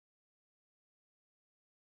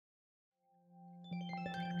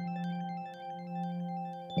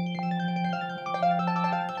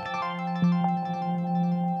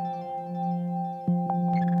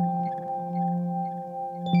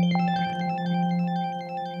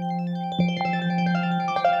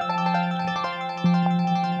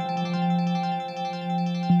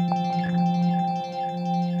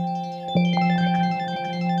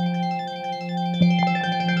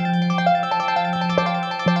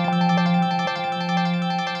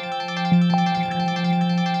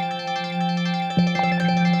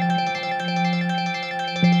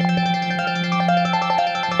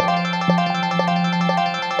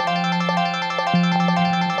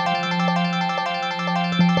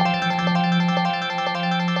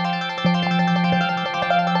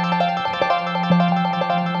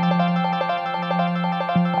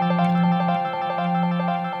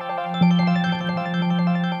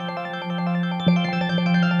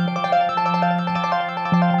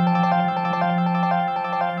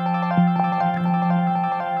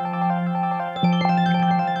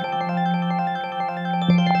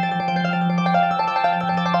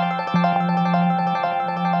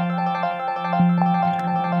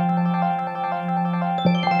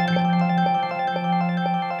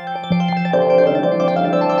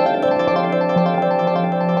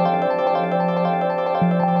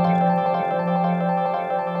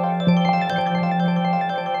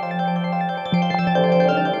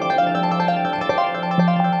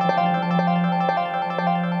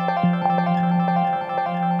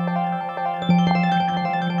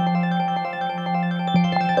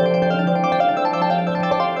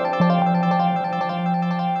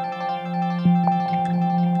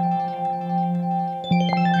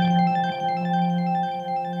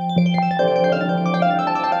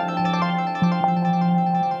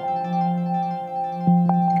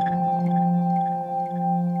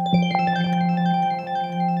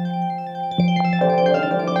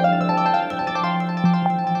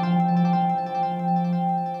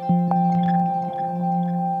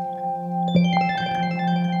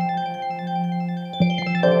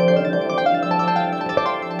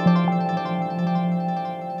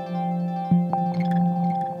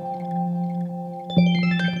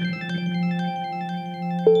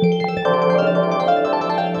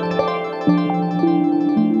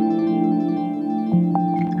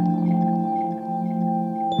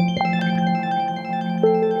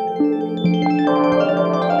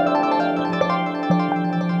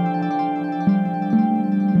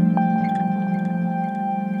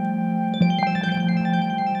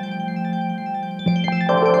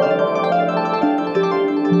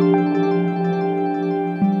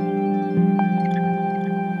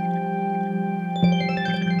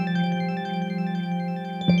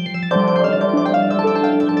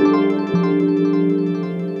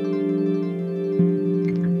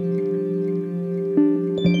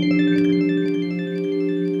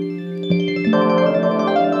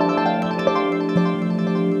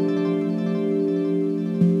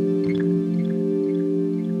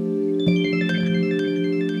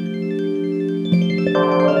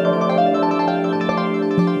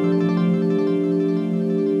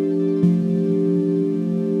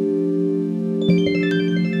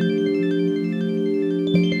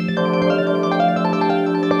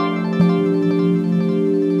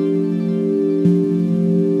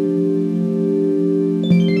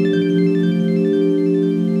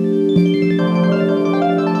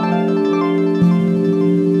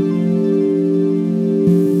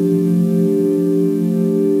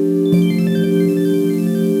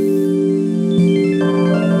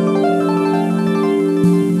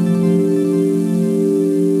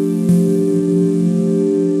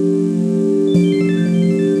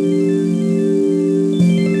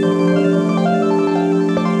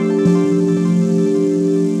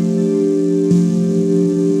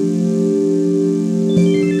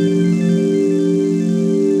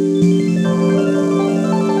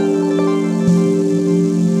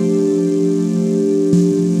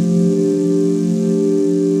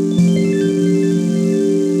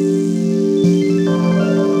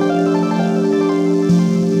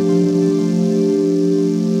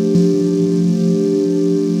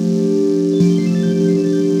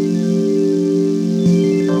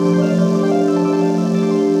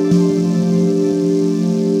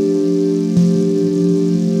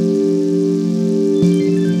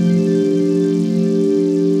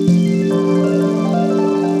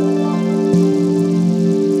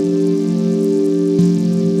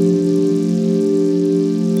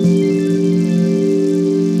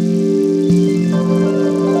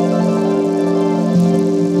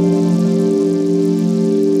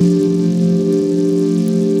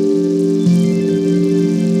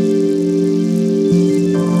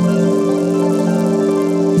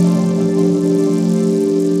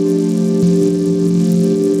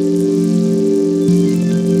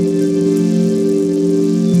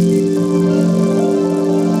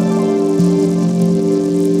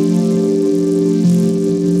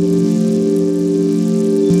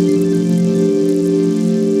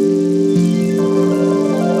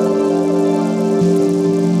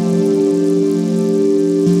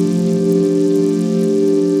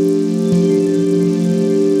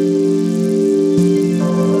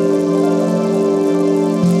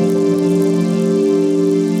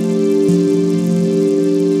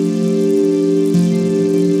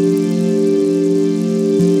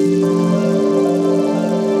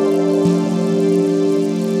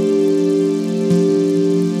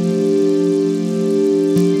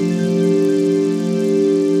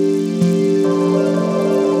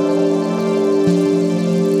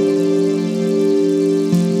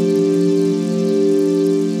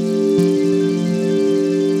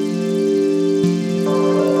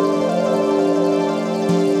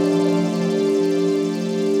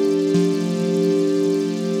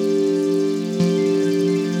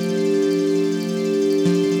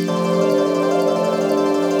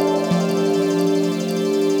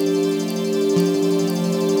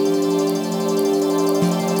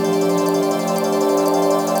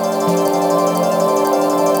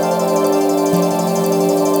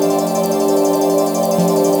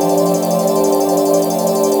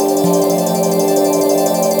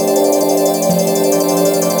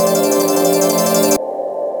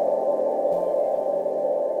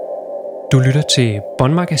lytter til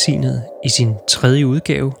Båndmagasinet i sin tredje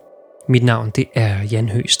udgave. Mit navn det er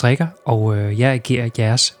Jan Stricker, og jeg agerer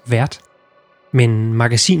jeres vært. Men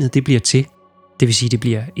magasinet det bliver til, det vil sige det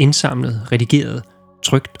bliver indsamlet, redigeret,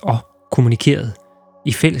 trykt og kommunikeret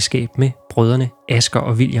i fællesskab med brødrene Asger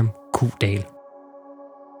og William Kudahl.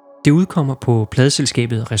 Det udkommer på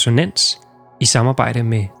pladeselskabet Resonans i samarbejde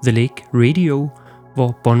med The Lake Radio,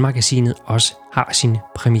 hvor Båndmagasinet også har sin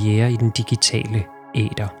premiere i den digitale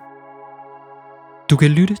æter. Du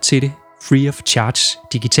kan lytte til det free of charge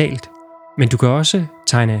digitalt, men du kan også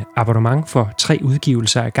tegne abonnement for 3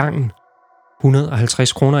 udgivelser ad gangen,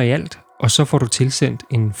 150 kroner i alt, og så får du tilsendt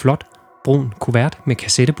en flot brun kuvert med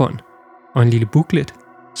kassettebånd og en lille booklet,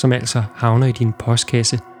 som altså havner i din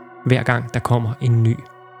postkasse, hver gang der kommer en ny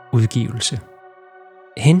udgivelse.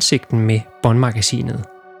 Hensigten med Båndmagasinet,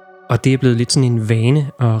 og det er blevet lidt sådan en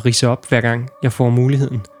vane at ridse op, hver gang jeg får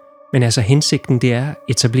muligheden, men altså hensigten det er at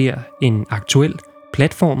etablere en aktuel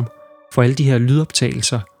platform for alle de her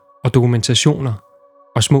lydoptagelser og dokumentationer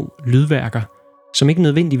og små lydværker, som ikke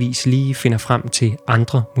nødvendigvis lige finder frem til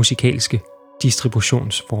andre musikalske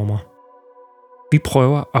distributionsformer. Vi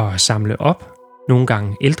prøver at samle op, nogle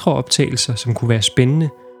gange ældre optagelser, som kunne være spændende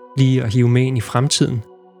lige at hive med ind i fremtiden,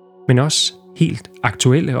 men også helt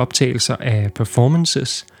aktuelle optagelser af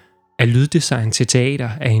performances, af lyddesign til teater,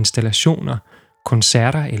 af installationer,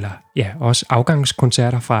 koncerter eller også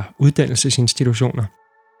afgangskoncerter fra uddannelsesinstitutioner.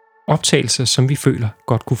 Optagelser, som vi føler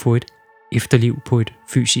godt kunne få et efterliv på et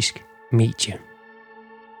fysisk medie.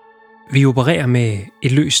 Vi opererer med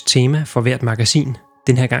et løst tema for hvert magasin.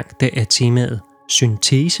 Den her gang der er temaet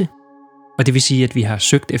syntese, og det vil sige, at vi har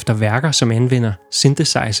søgt efter værker, som anvender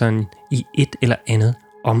synthesizeren i et eller andet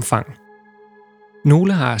omfang.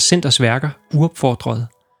 Nogle har sendt os værker uopfordret,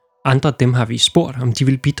 andre dem har vi spurgt, om de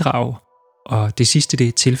vil bidrage, og det sidste det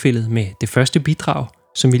er tilfældet med det første bidrag,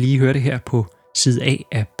 som vi lige hørte her på side A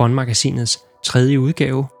af Båndmagasinets tredje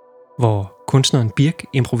udgave, hvor kunstneren Birk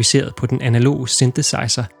improviserede på den analoge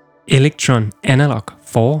synthesizer Electron Analog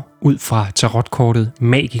 4 ud fra tarotkortet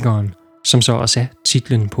Magikeren, som så også er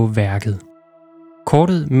titlen på værket.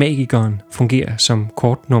 Kortet Magikeren fungerer som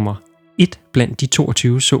kort nummer 1 blandt de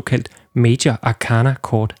 22 såkaldt Major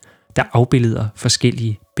Arcana-kort, der afbilleder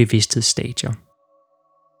forskellige bevidsthedsstadier.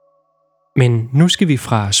 Men nu skal vi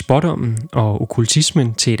fra spådommen og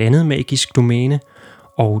okkultismen til et andet magisk domæne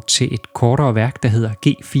og til et kortere værk, der hedder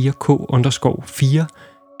G4K_4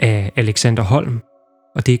 af Alexander Holm,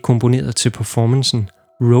 og det er komponeret til performancen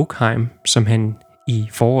Rockheim, som han i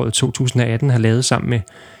foråret 2018 har lavet sammen med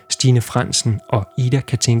Stine Fransen og Ida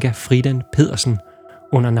Katinka Fridan Pedersen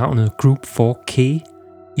under navnet Group 4K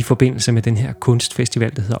i forbindelse med den her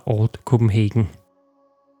kunstfestival, der hedder Alt Copenhagen.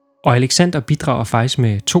 Og Alexander bidrager faktisk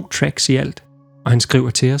med 2 tracks i alt, og han skriver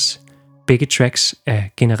til os. Begge tracks er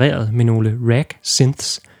genereret med nogle rack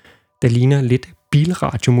synths, der ligner lidt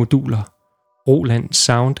bilradiomoduler, Roland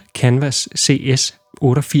Sound Canvas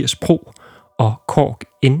CS88 Pro og Korg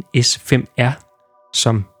NS5R,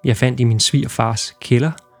 som jeg fandt i min svigerfars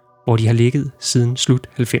kælder, hvor de har ligget siden slut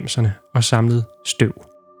 90'erne og samlet støv.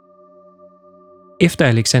 Efter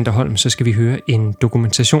Alexander Holm, så skal vi høre en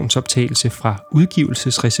dokumentationsoptagelse fra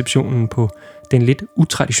udgivelsesreceptionen på den lidt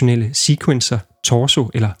utraditionelle sequencer Torso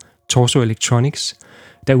eller Torso Electronics,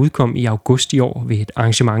 der udkom i august i år ved et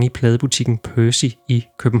arrangement i pladebutikken Percy i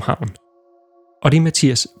København. Og det er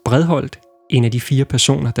Mathias Bredholt, en af de 4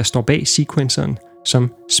 personer, der står bag sequenceren,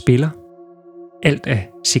 som spiller. Alt er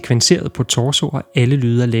sekvenseret på Torso, og alle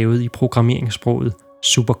lyde er lavet i programmeringssproget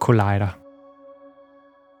Super Collider.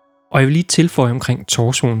 Og jeg vil lige tilføje omkring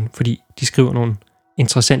torsoen, fordi de skriver nogle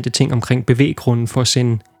interessante ting omkring bevæggrunden for at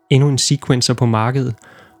sende endnu en sequencer på markedet.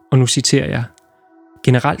 Og nu citerer jeg: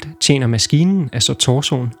 generelt tjener maskinen, altså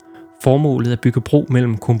torsoen, formålet at bygge bro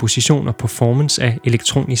mellem komposition og performance af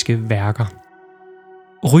elektroniske værker.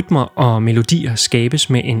 Rytmer og melodier skabes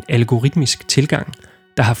med en algoritmisk tilgang,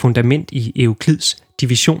 der har fundament i Euklids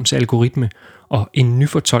divisionsalgoritme og en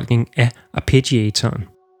nyfortolkning af arpeggiatoren.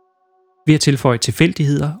 Ved at tilføje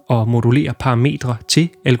tilfældigheder og modulere parametre til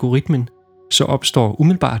algoritmen, så opstår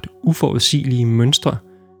umiddelbart uforudsigelige mønstre,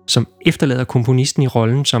 som efterlader komponisten i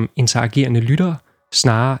rollen som interagerende lytter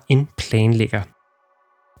snarere end planlægger.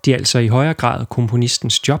 Det er altså i højere grad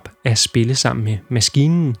komponistens job at spille sammen med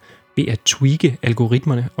maskinen ved at tweake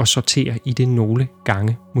algoritmerne og sortere i det nogle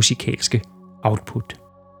gange musikalske output.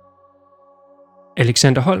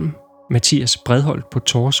 Alexander Holm, Mathias Bredholt på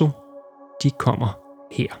Torso, de kommer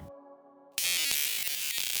her.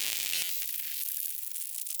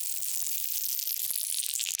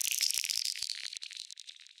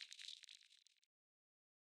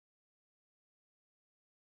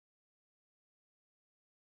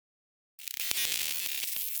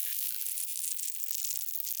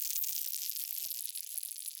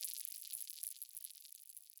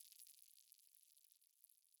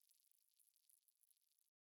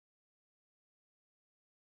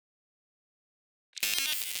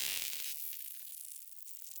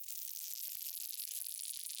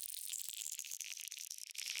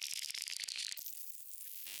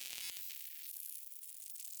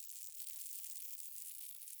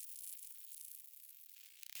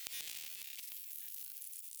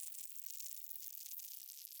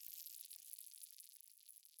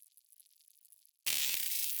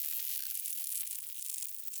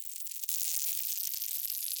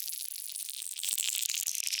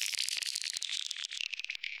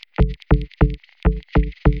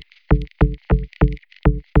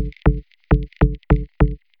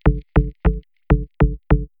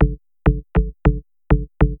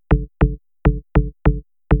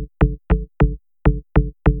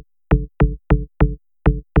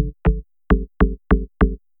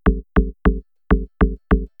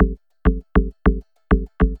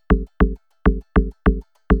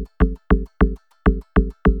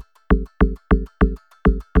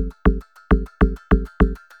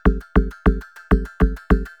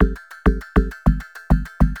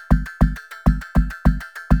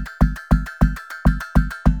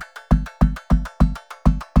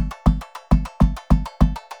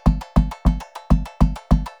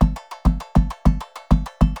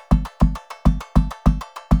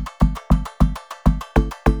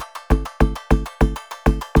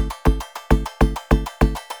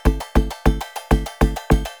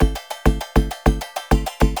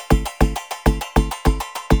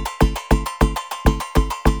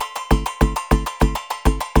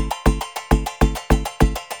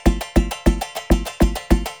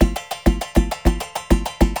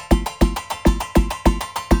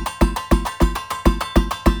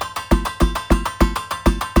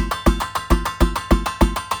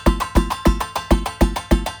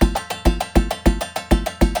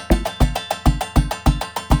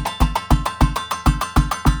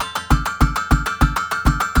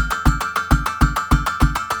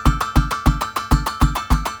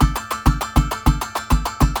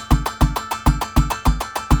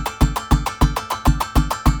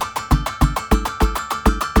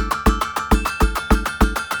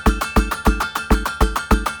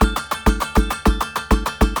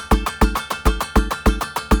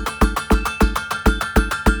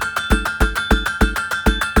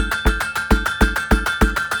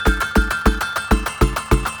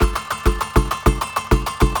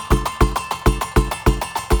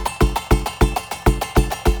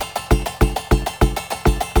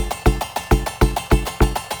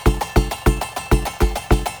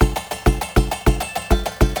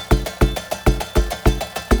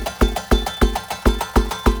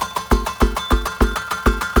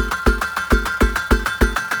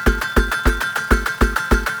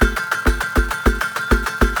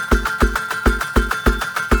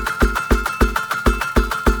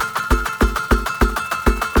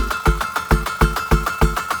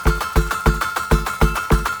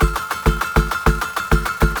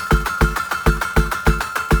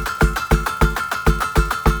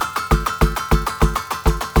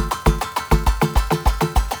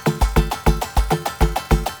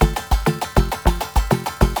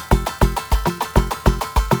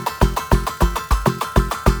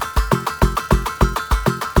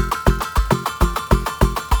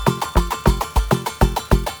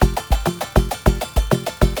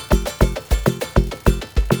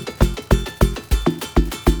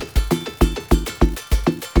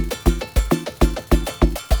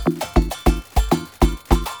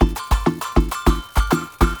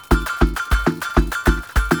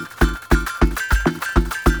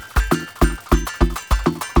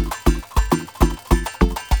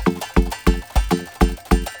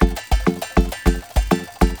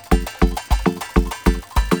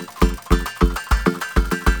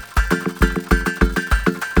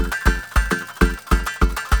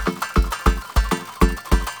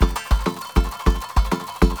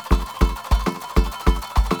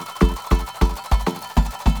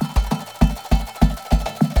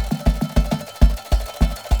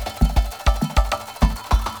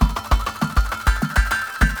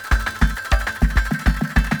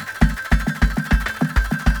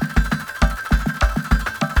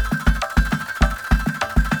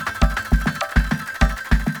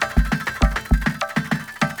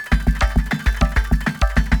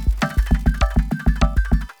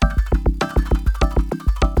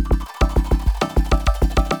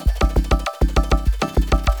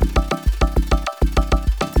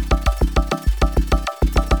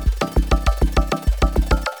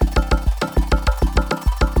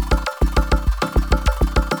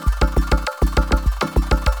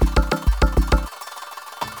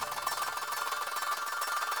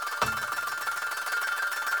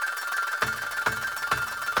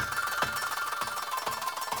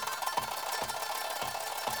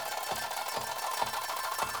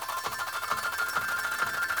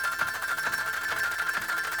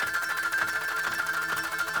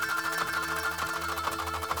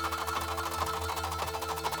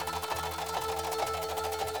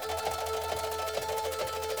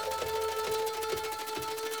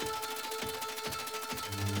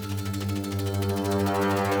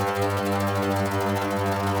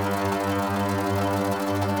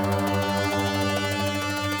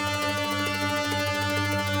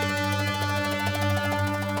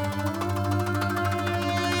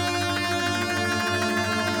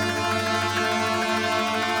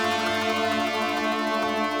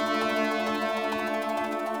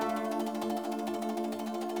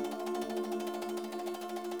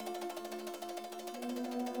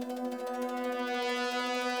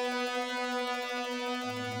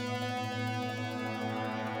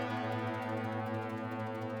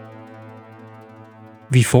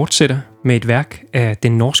 Vi fortsætter med et værk af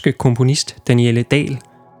den norske komponist Danielle Dahl,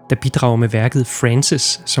 der bidrager med værket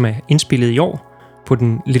Frances, som er indspillet i år på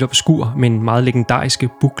den lidt obskur, men meget legendariske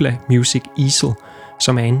Buchla Music Easel,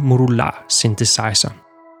 som er en modular synthesizer.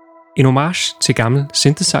 En homage til gammel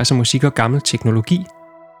synthesizer-musik og gammel teknologi,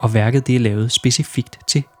 og værket det er lavet specifikt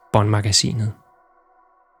til Båndmagasinet.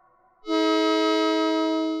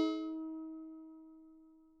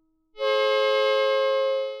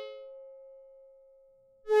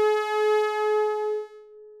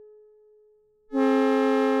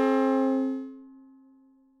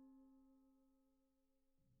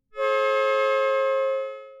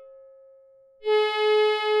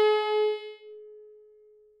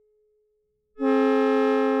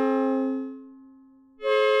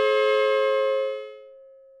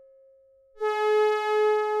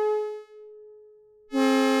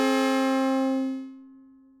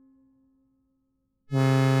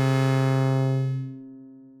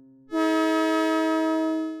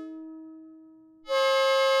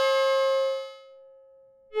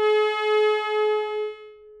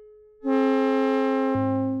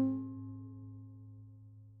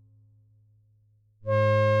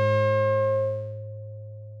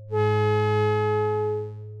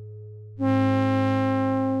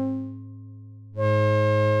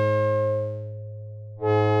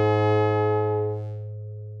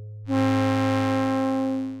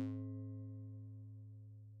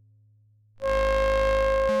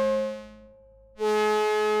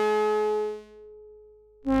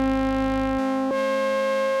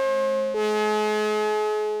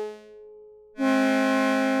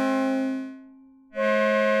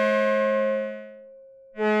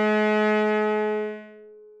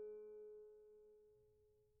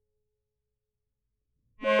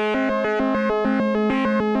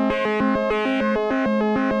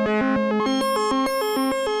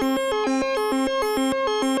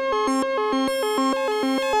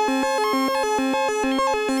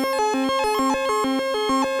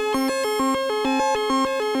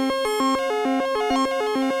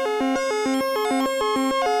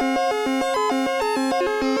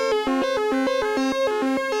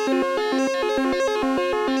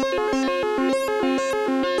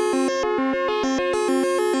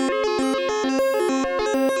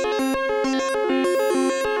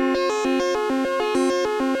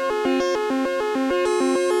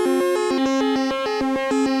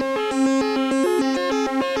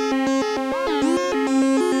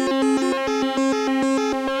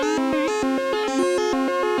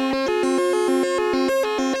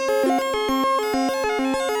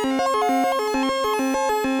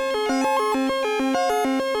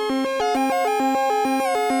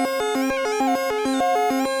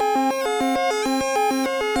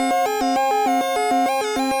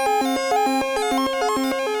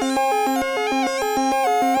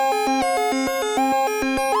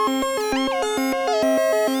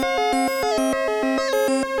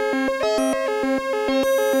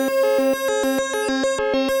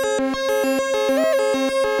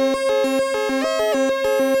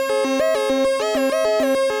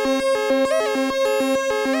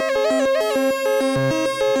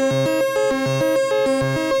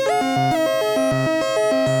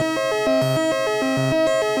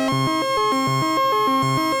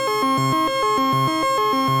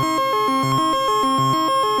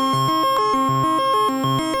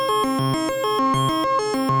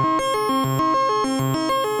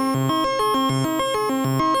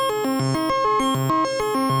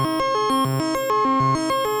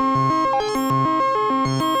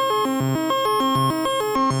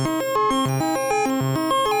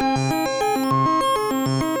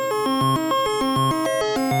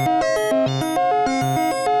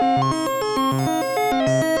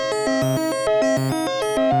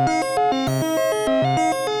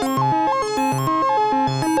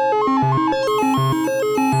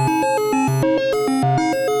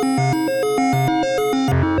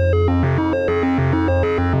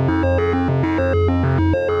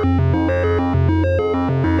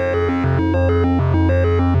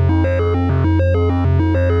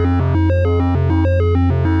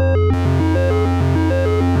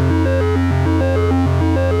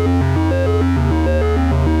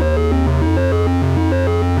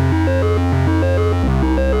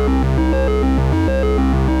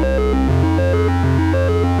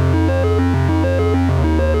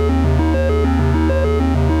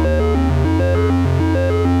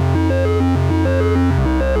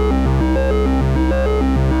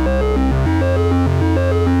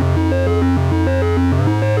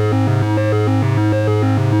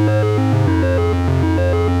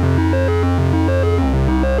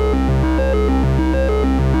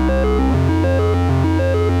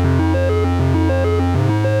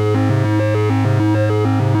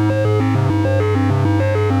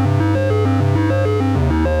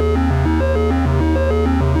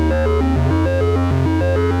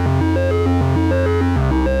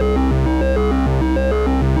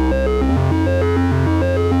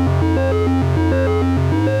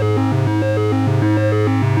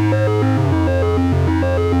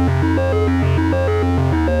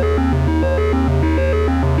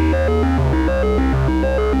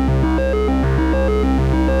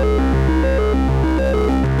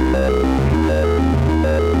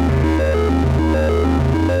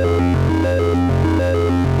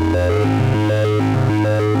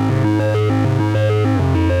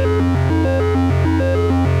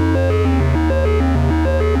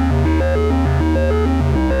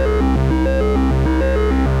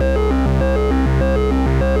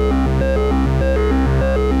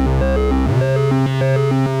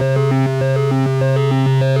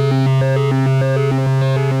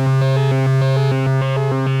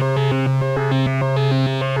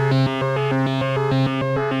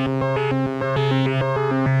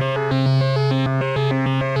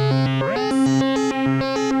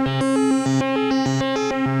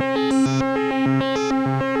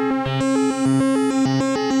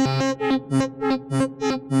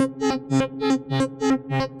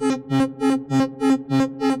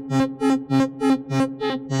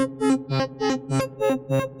 Danielle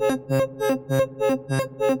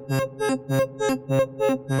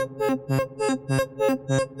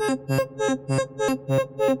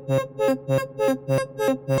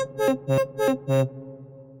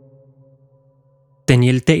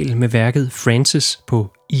Dahl med værket Francis på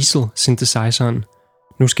Easel synthesizeren.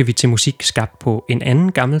 Nu skal vi til musik skabt på en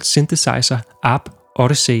anden gammel synthesizer, ARP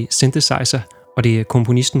Odyssey synthesizer, og det er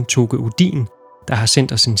komponisten Toke Odin, der har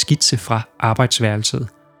sendt os en skitse fra arbejdsværelset.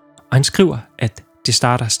 Og han skriver, at det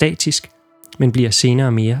starter statisk, men bliver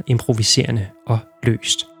senere mere improviserende og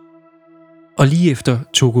løst. Og lige efter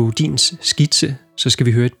Toke Odins skitse, så skal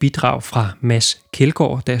vi høre et bidrag fra Mads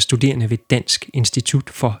Kjeldgaard, der er studerende ved Dansk Institut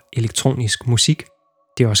for Elektronisk Musik.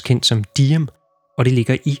 Det er også kendt som DIEM, og det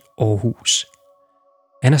ligger i Aarhus.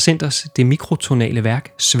 Han har sendt os det mikrotonale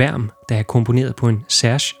værk Sværm, der er komponeret på en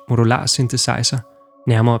Serge modular synthesizer,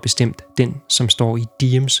 nærmere bestemt den, som står i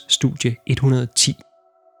DIEMs studie 110.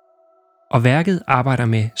 Og værket arbejder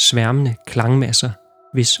med sværmende klangmasser,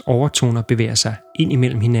 hvis overtoner bevæger sig ind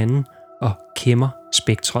imellem hinanden og kæmmer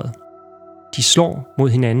spektret. De slår mod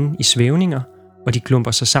hinanden i svævninger, og de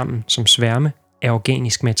klumper sig sammen som sværme af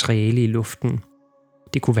organisk materiale i luften.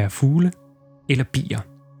 Det kunne være fugle eller bier,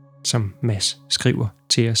 som Mads skriver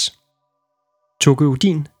til os. Toke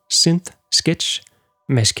Odin, Synth Sketch,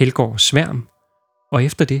 Mads Kjeldgaard, Sværm, og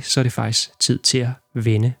efter det så er det faktisk tid til at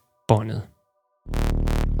vende båndet.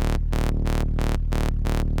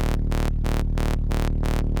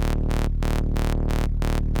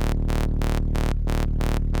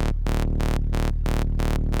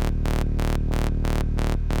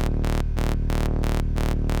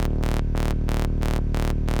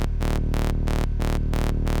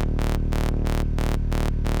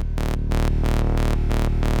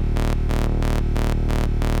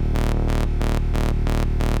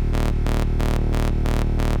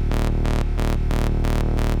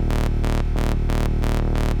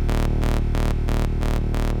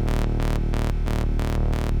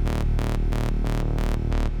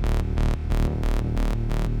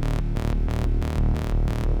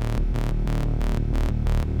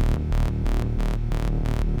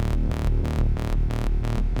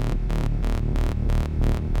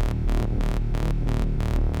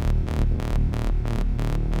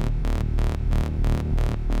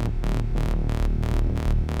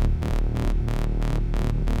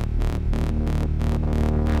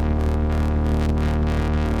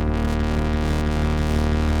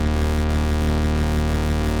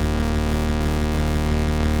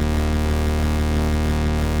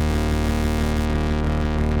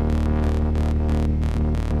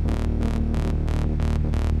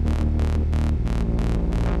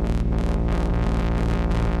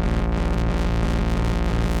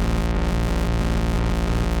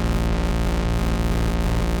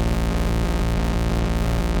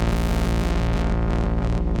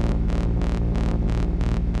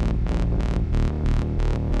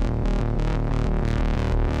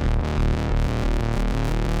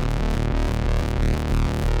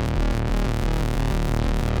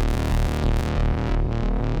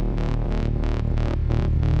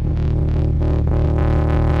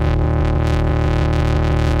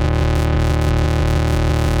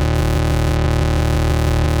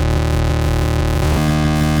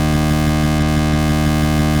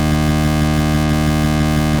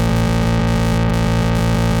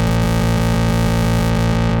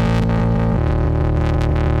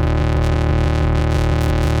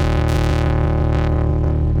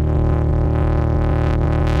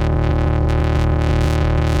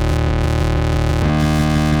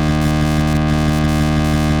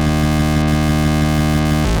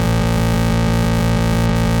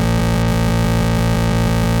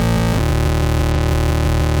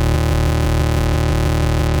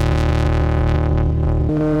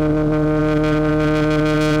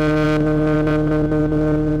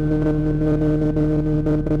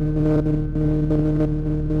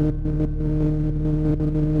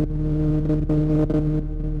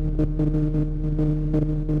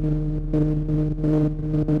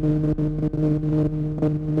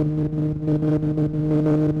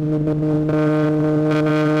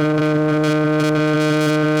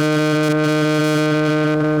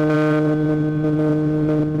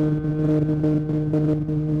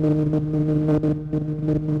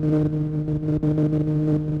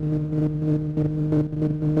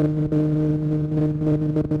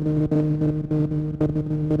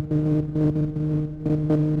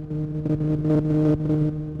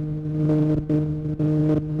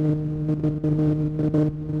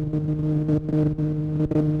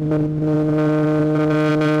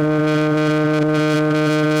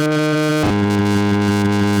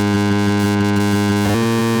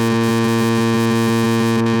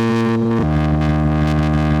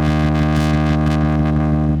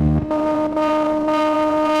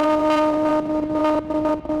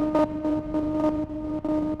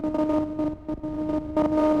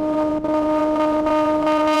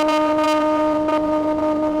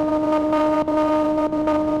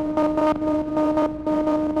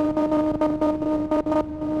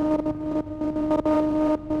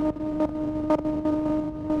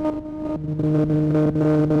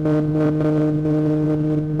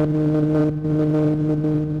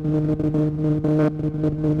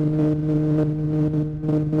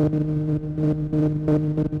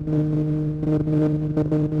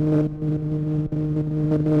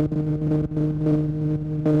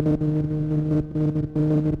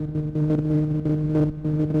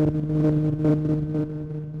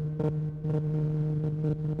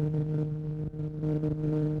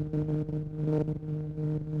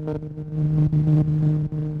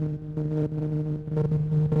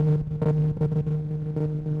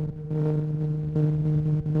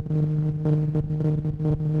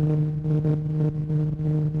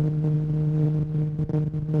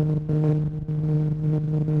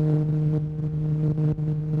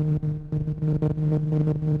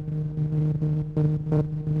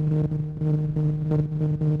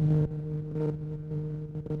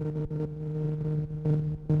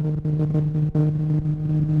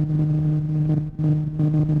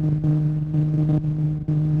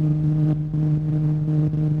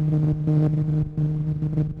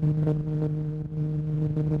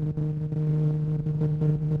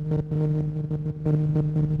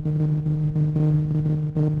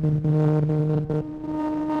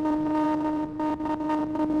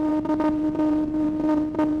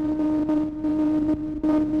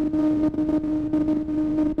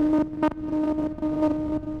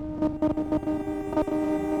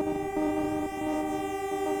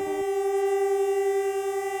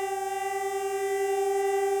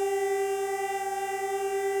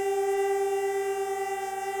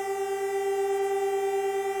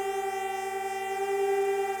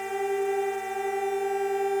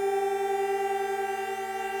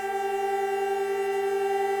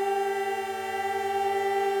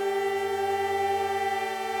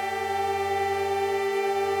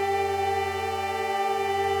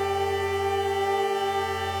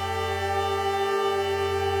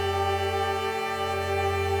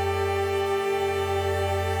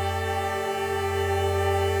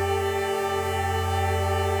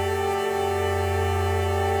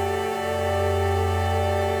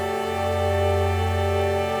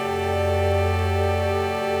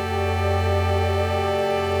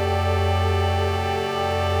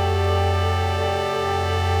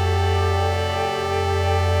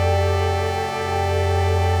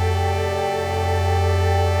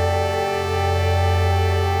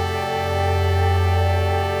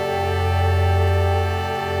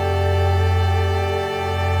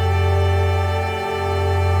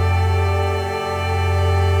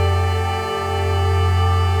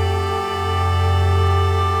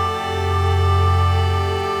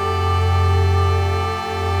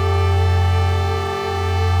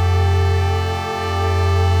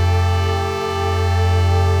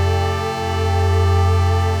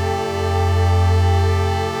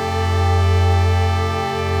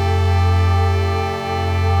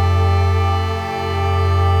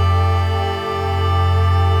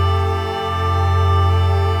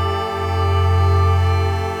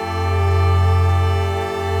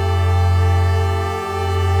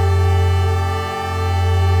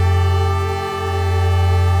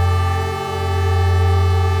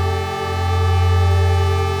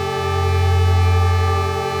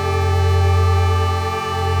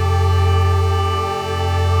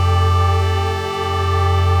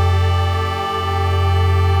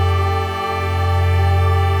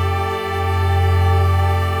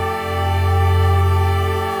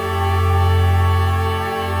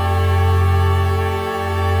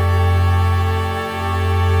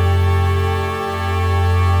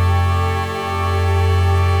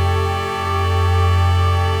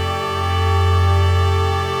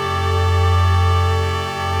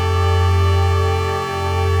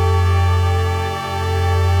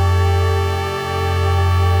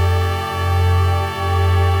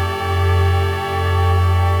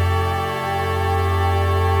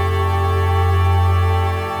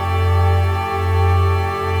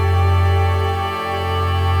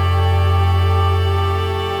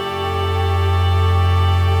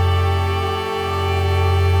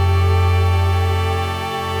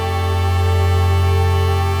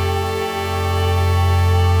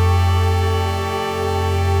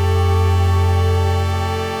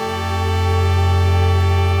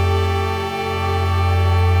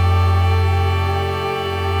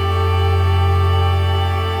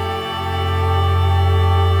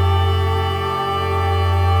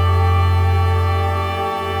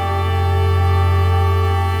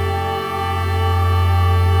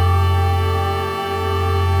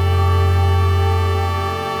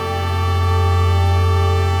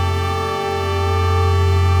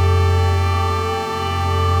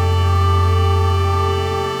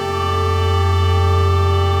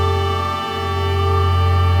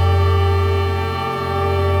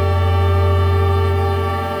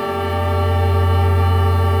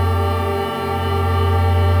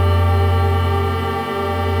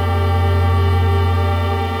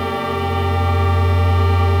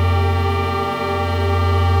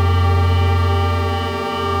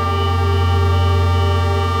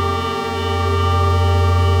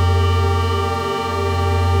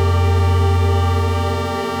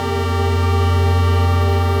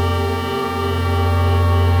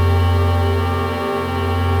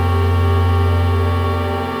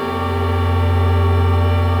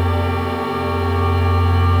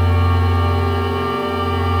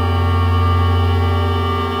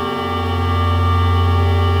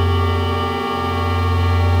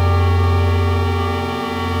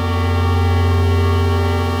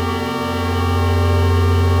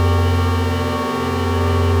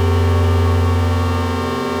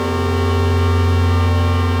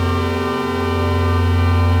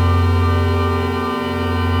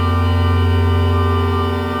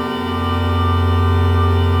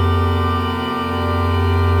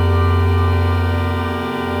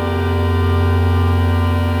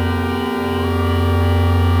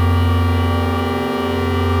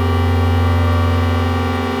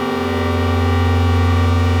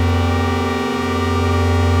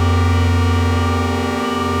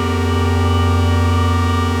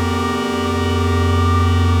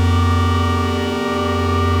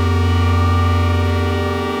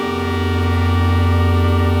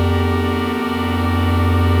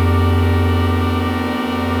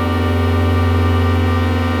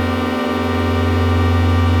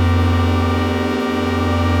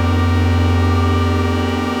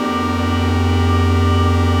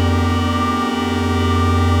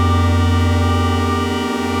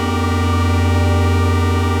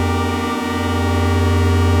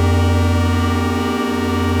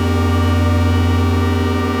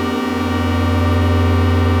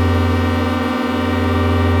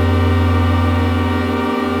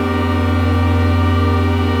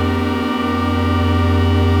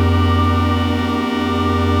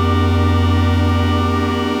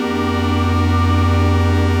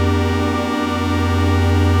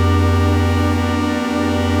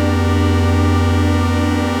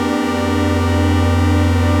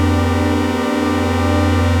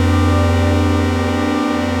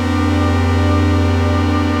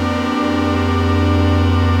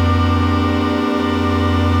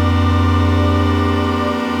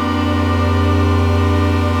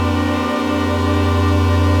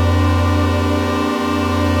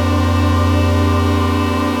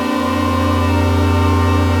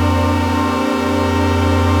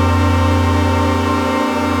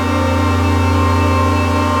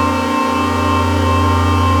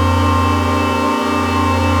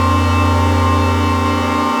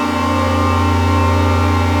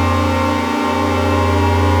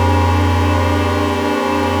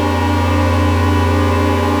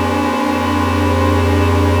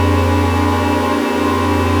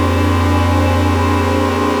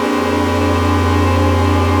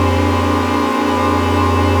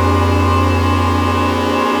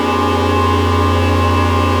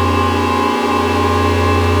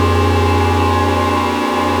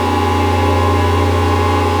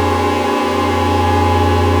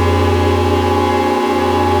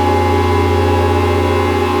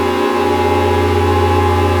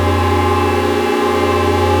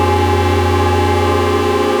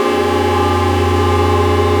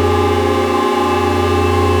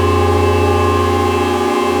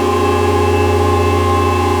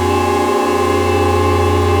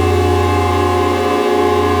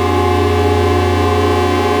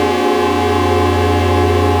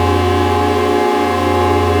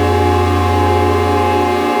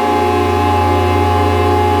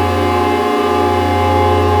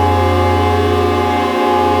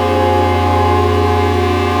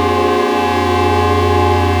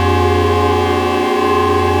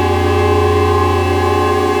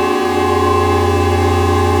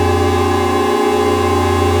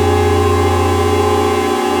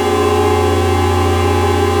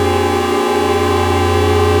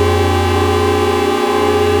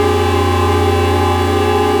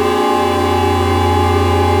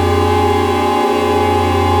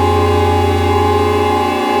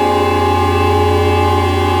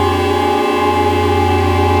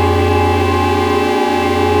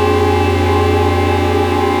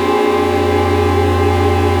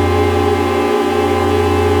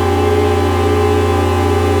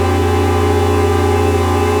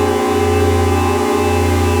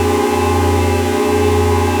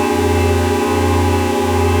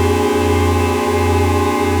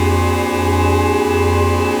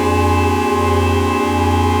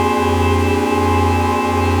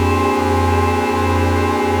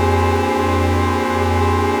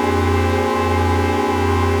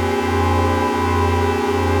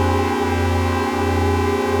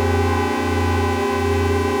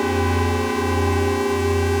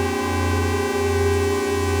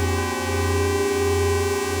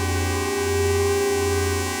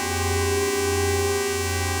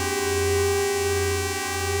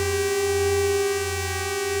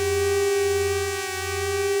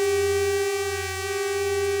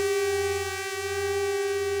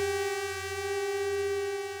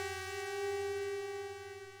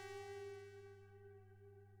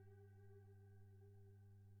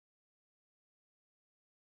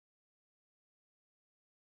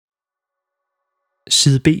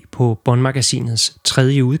 side B på Båndmagasinets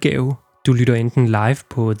tredje udgave. Du lytter enten live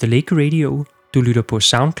på The Lake Radio, du lytter på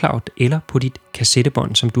SoundCloud eller på dit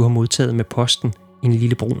kassettebånd, som du har modtaget med posten i en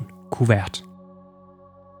lille brun kuvert.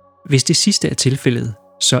 Hvis det sidste er tilfældet,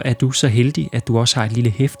 så er du så heldig, at du også har et lille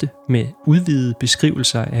hæfte med udvidede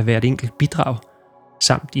beskrivelser af hvert enkelt bidrag,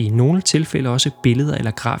 samt i nogle tilfælde også billeder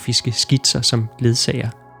eller grafiske skitser, som ledsager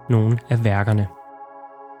nogle af værkerne.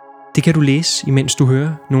 Det kan du læse, imens du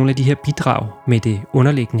hører nogle af de her bidrag med det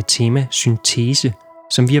underliggende tema syntese,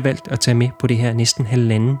 som vi har valgt at tage med på det her næsten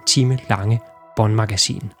 1,5 time lange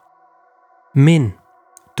båndmagasin. Men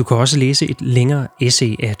du kan også læse et længere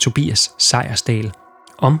essay af Tobias Sejersdal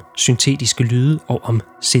om syntetiske lyde og om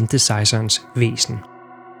synthesizerens væsen.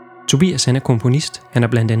 Tobias han er komponist, han er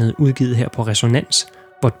blandt andet udgivet her på Resonans,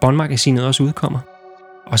 hvor båndmagasinet også udkommer,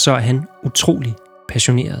 og så er han utrolig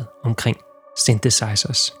passioneret omkring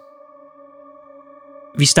synthesizers.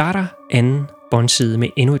 Vi starter anden båndside med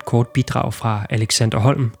endnu et kort bidrag fra Alexander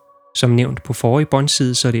Holm. Som nævnt på forrige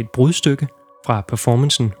båndside, så er det et brudstykke fra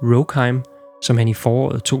performancen Rockheim, som han i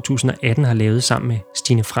foråret 2018 har lavet sammen med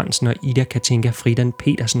Stine Fransen og Ida Friedan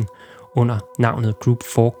Petersen under navnet Group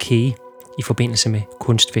 4K i forbindelse med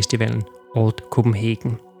kunstfestivalen Alt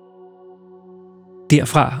Copenhagen.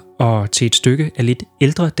 Derfra og til et stykke af lidt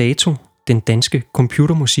ældre dato, Den Danske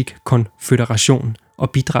Computermusik Konføderation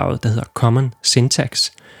og bidraget, der hedder Common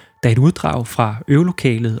Syntax, der er et uddrag fra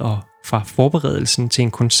øvelokalet og fra forberedelsen til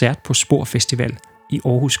en koncert på Spor Festival i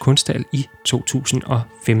Aarhus Kunsthal i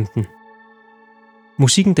 2015.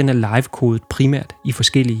 Musikken den er live-kodet primært i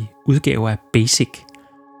forskellige udgaver af Basic,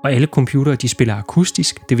 og alle computere de spiller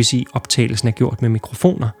akustisk, det vil sige optagelsen er gjort med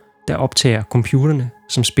mikrofoner, der optager computerne,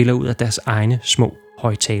 som spiller ud af deres egne små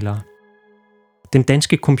højttalere. Den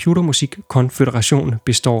Danske Computermusik Konføderation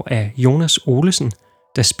består af Jonas Olesen,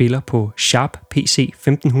 der spiller på Sharp PC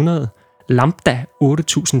 1500, Lambda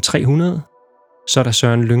 8300, så er der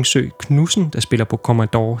Søren Lyngsø Knudsen, der spiller på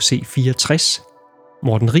Commodore C64,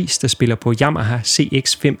 Morten Riis, der spiller på Yamaha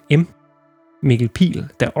CX5M, Mikkel Pihl,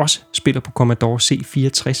 der også spiller på Commodore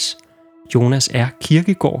C64, Jonas R.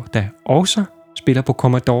 Kirkegaard, der også spiller på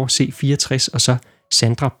Commodore C64, og så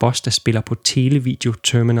Sandra Boss, der spiller på Televideo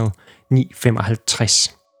Terminal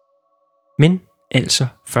 955. Men altså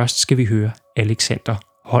først skal vi høre Alexander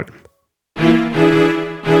Holm.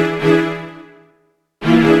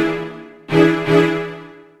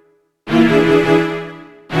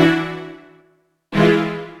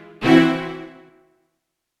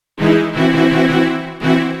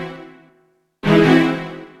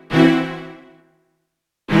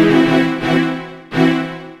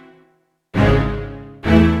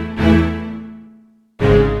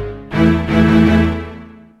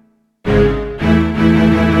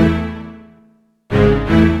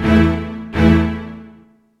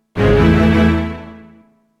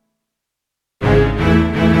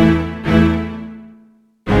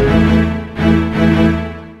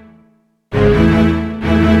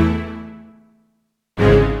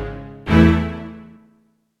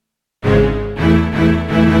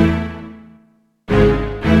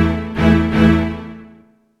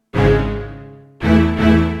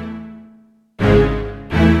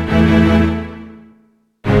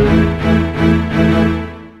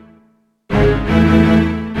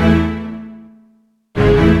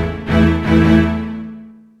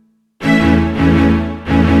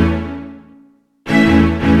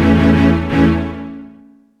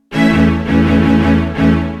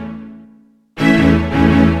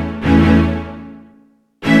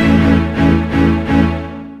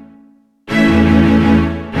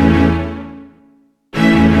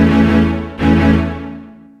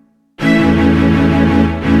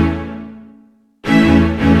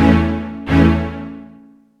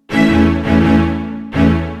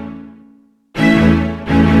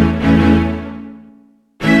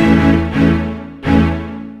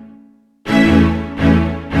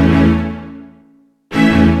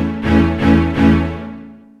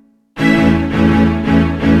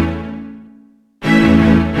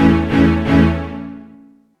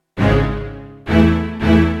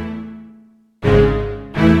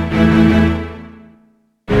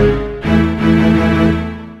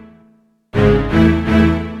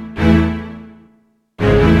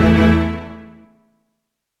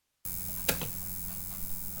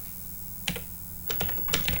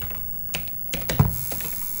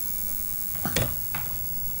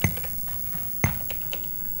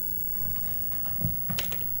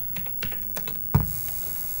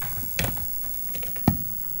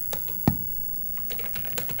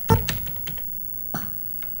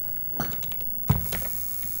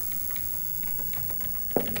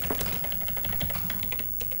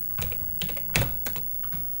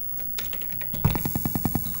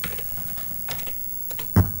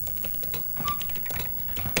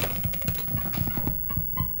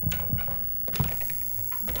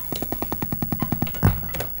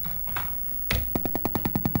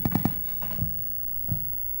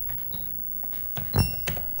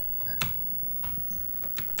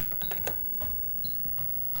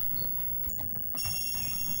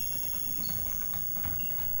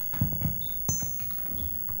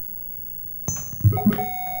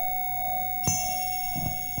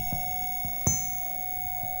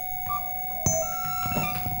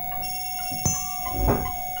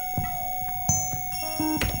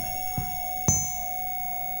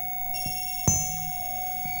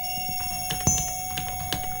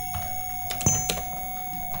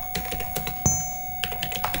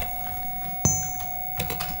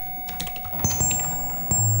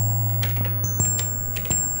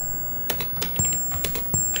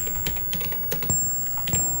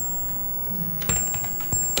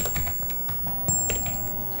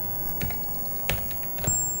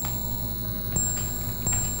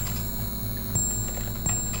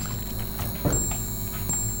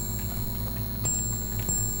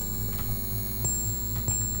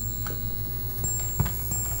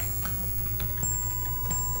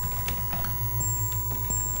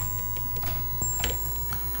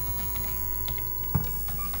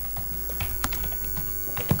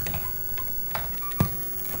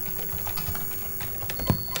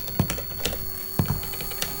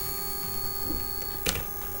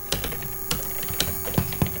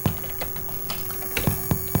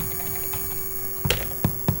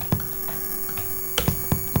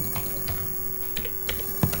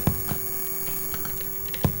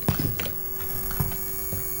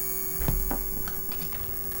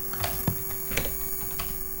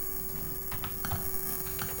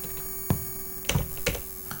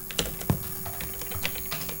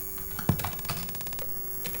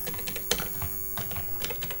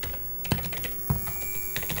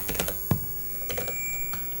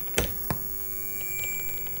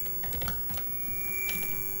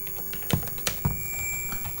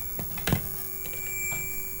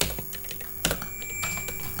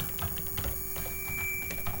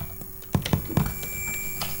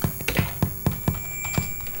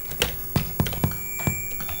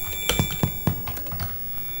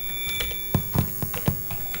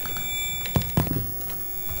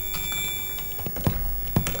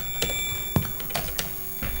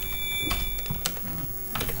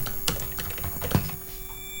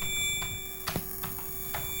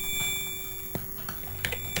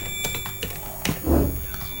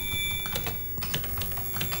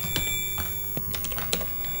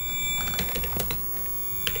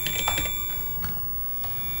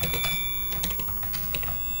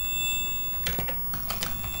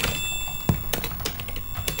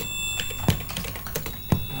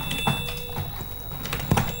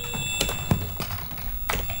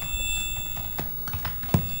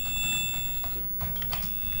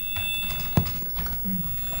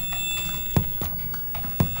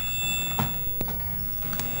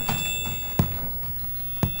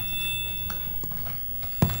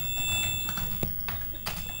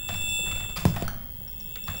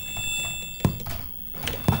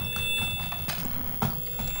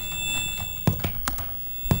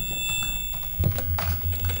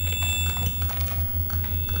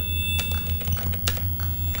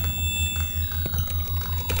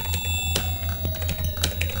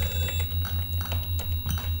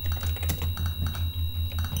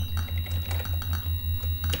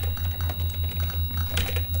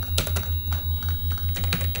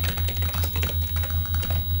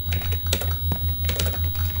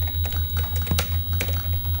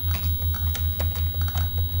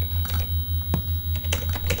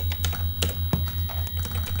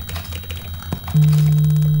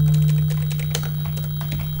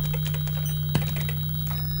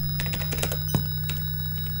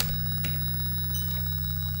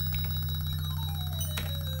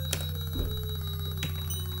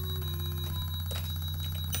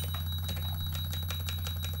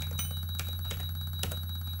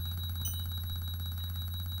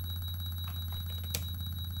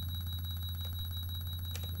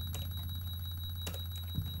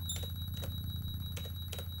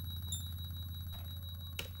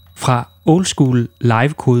 old school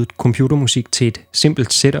live-kodet computermusik til et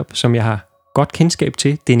simpelt setup, som jeg har godt kendskab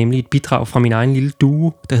til. Det er nemlig et bidrag fra min egen lille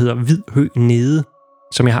duo, der hedder Hvid Høg Nede,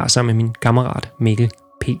 som jeg har sammen med min kammerat Mikkel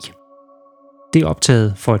P. Det er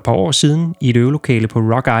optaget for et par år siden i et øvelokale på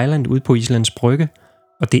Rock Island ude på Islands Brygge,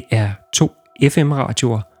 og det er 2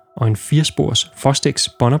 FM-radioer og en 4-spors Fostex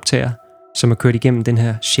båndoptager, som er kørt igennem den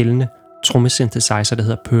her sjældne trommesynthesizer, der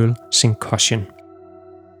hedder Pearl Syncussion.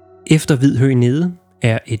 Efter Hvid Høg Nede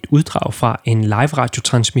er et uddrag fra en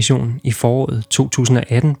live-radiotransmission i foråret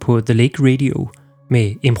 2018 på The Lake Radio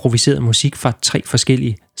med improviseret musik fra 3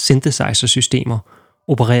 forskellige synthesizer-systemer,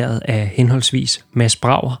 opereret af henholdsvis Mads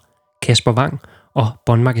Brauer, Kasper Vang og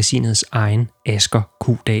Båndmagasinets egen Asger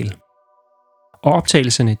Kudahl. Og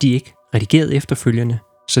optagelserne de er ikke redigeret efterfølgende,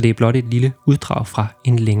 så det er blot et lille uddrag fra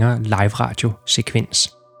en længere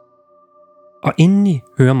live-radio-sekvens. Og inden I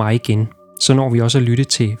hører mig igen, så når vi også at lytte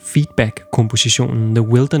til feedback-kompositionen The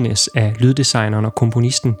Wilderness af lyddesigneren og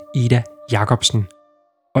komponisten Ida Jacobsen.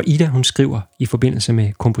 Og Ida hun skriver i forbindelse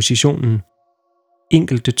med kompositionen: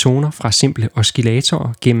 enkelte toner fra simple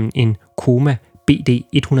oscillatorer gennem en Koma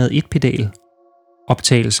BD101-pedal,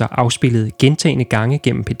 optagelser afspillet gentagne gange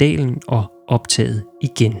gennem pedalen og optaget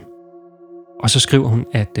igen. Og så skriver hun,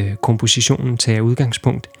 at kompositionen tager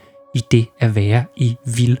udgangspunkt i det at være i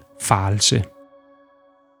vildfarelse.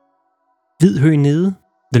 Hvid Høg Nede,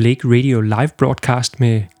 The Lake Radio live broadcast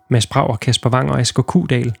med Mads Brauer, Kasper Vang og Asger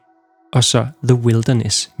Kudahl, og så The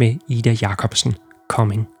Wilderness med Ida Jacobsen,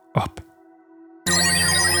 Coming Up.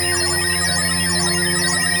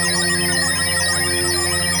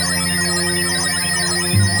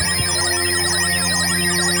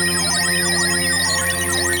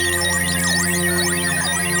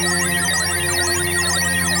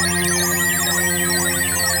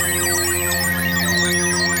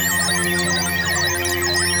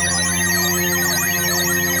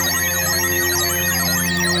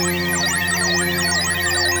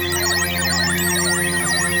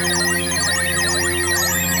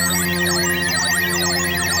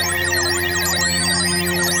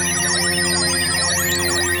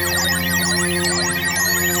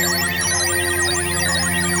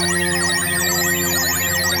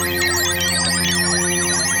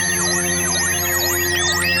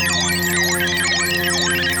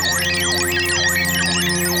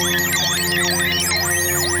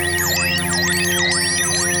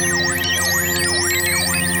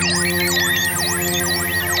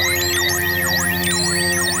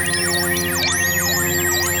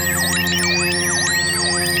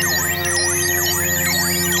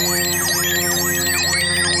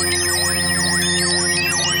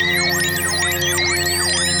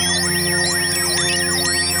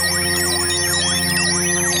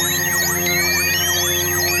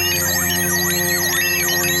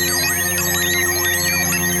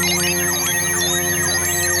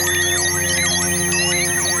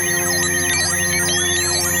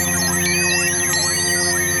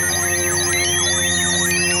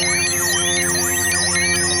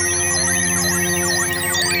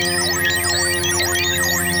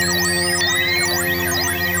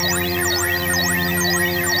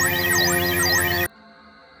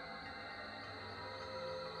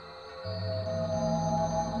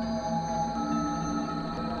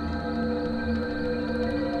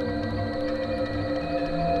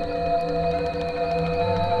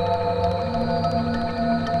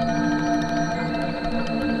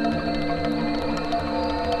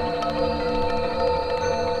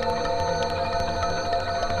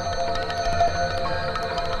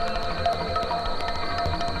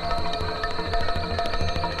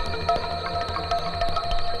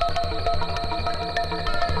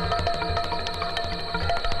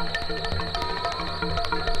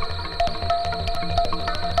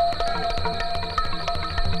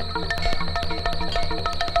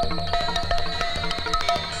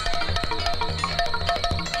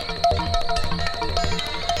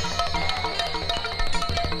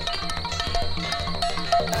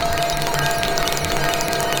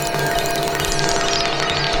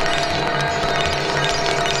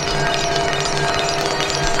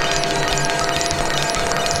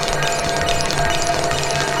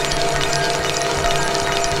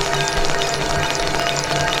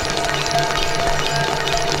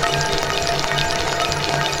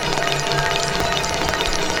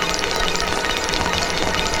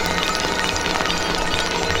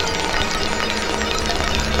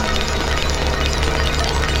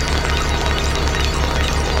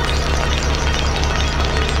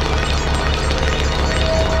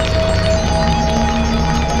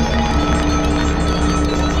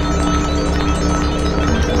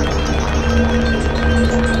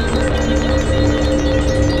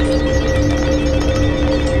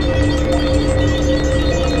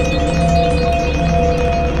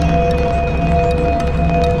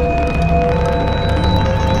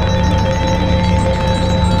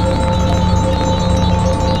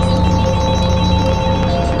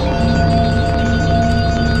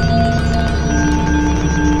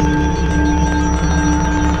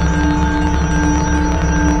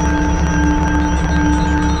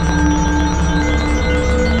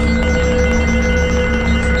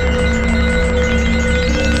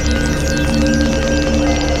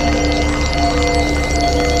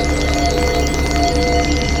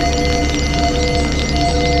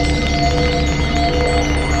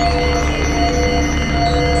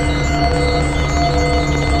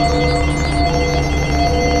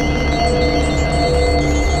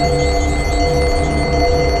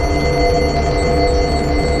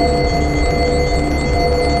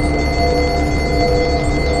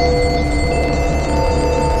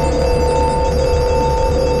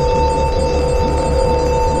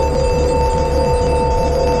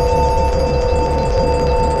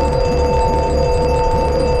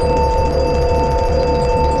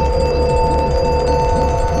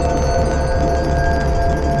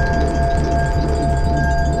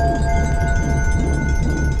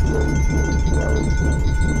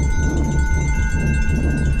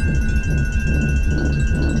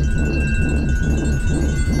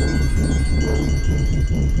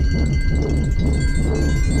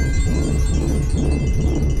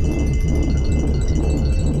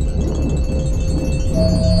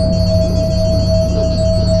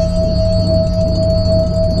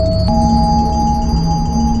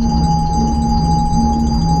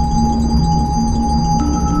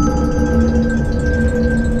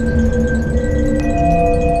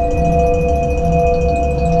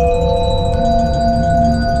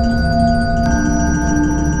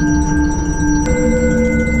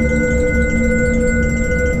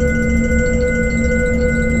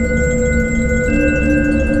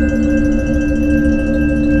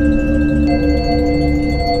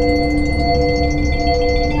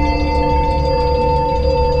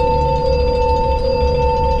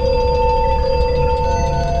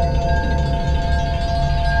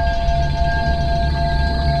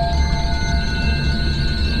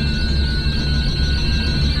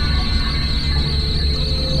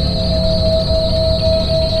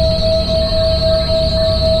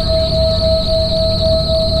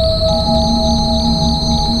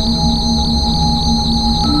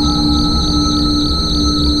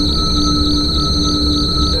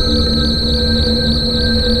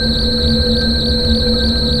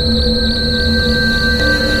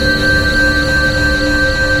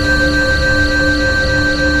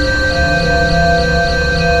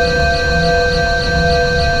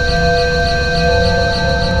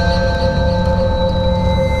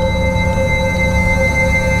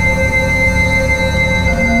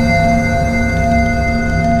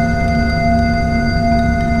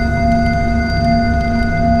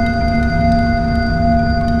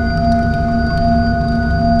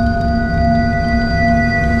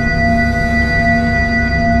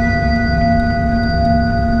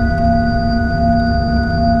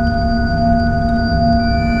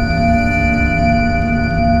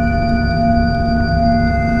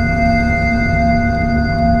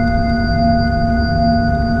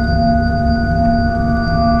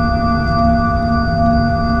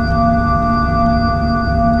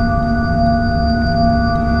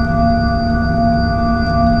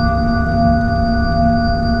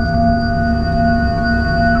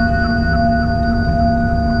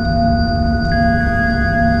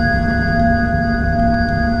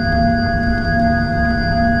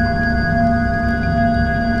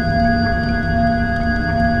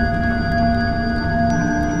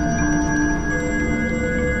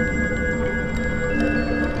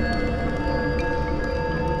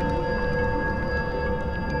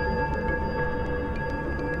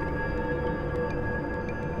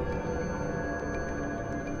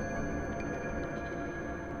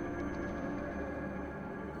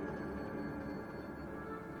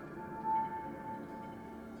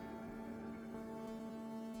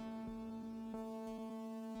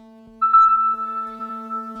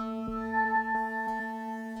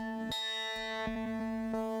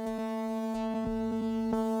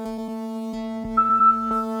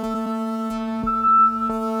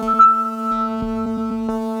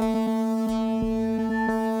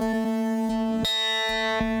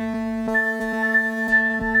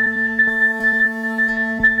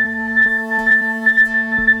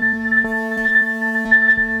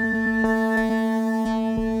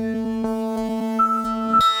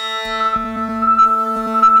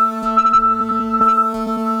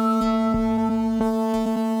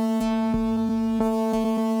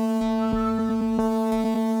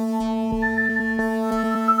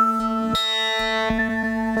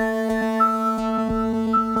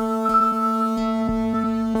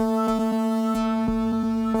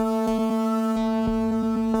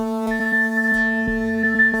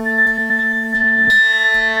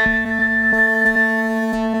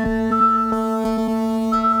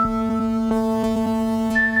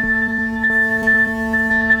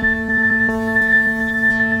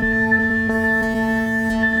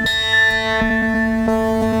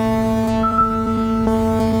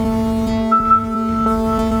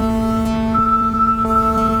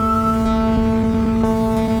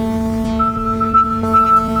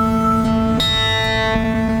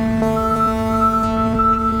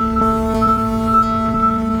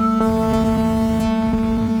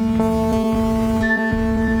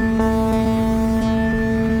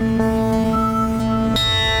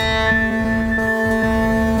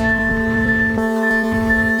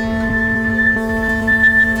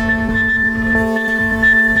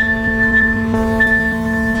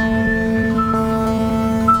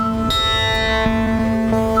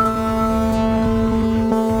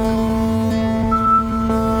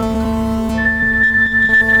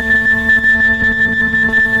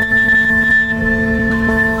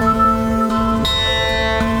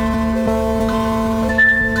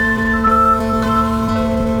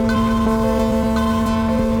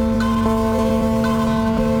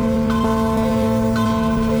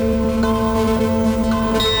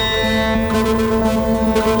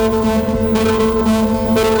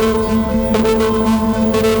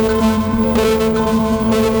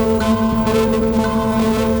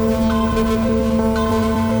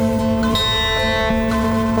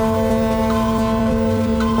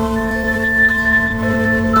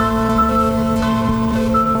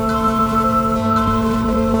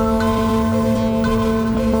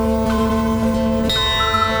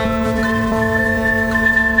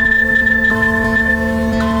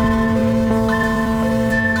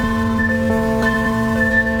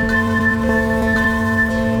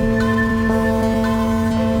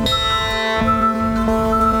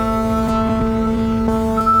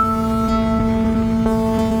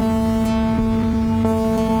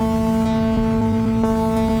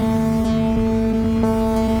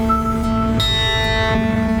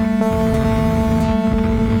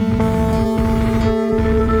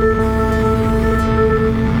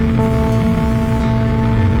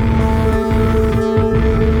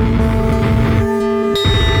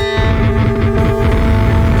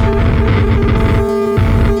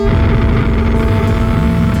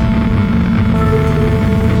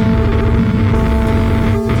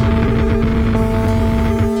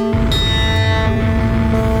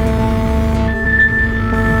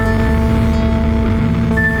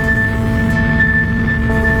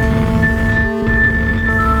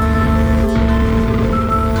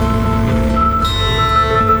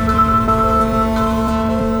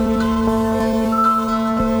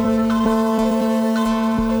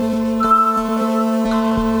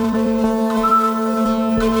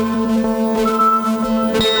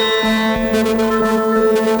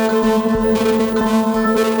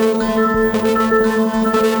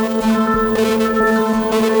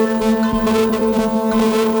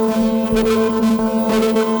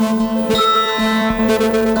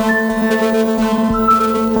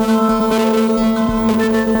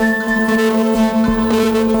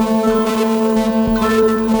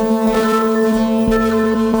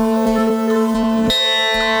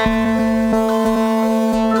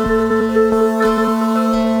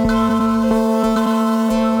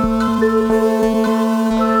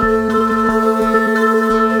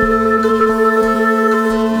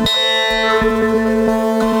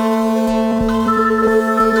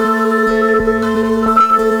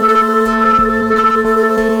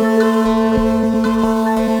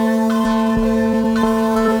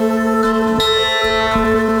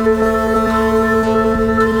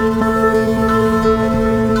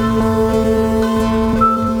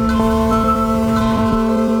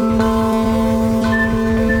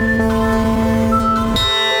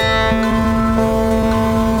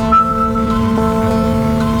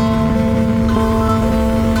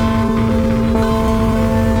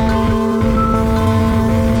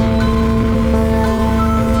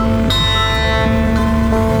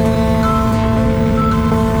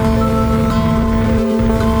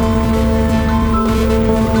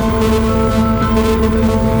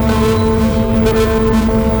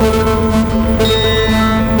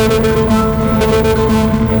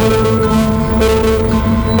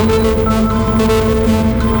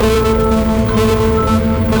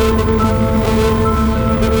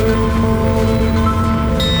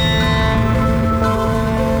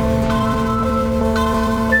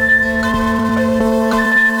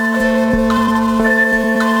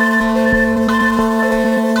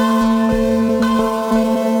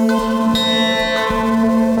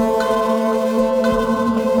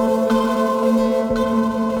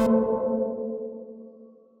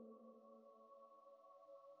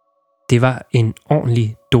 Det var en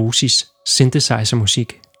ordentlig dosis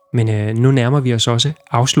synthesizer-musik, men nu nærmer vi os også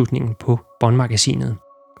afslutningen på Båndmagasinet.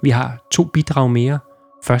 Vi har 2 bidrag mere,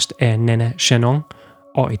 først af Nanna Schannong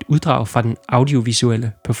og et uddrag fra den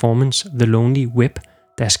audiovisuelle performance The Lonely Web,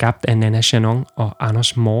 der er skabt af Nanna Schannong og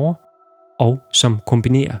Anders Moore, og som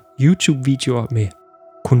kombinerer YouTube-videoer med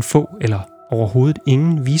kun få eller overhovedet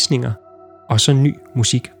ingen visninger, og så ny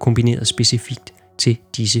musik kombineret specifikt til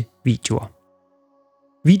disse videoer.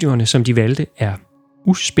 Videoerne, som de valgte, er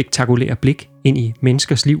uspektakulære blik ind i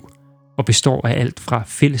menneskers liv og består af alt fra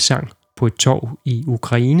fællessang på et torv i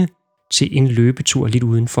Ukraine til en løbetur lidt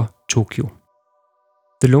uden for Tokyo.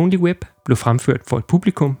 The Lonely Web blev fremført for et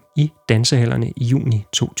publikum i dansehallerne i juni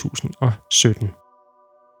 2017.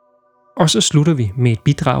 Og så slutter vi med et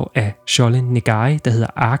bidrag af Jaleh Negari, der hedder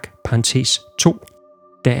Ark (2).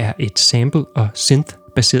 Der er et sample- og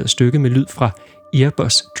synth-baseret stykke med lyd fra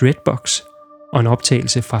Earbus Dreadbox og en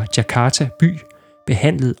optagelse fra Jakarta by,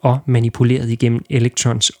 behandlet og manipuleret igennem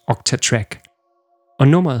Electrons Octatrack. Og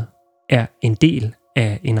nummeret er en del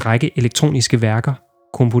af en række elektroniske værker,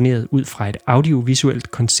 komponeret ud fra et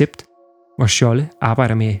audiovisuelt koncept, hvor Jaleh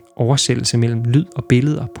arbejder med oversættelse mellem lyd og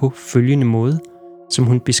billeder på følgende måde, som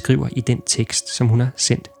hun beskriver i den tekst, som hun har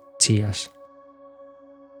sendt til os.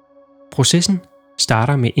 Processen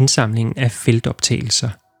starter med indsamlingen af feltoptagelser,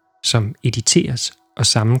 som editeres og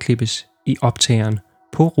sammenklippes i optageren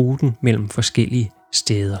på ruten mellem forskellige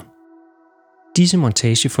steder. Disse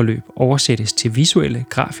montageforløb oversættes til visuelle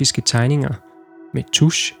grafiske tegninger med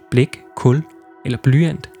tusch, blæk, kul eller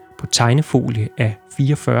blyant på tegnefolie af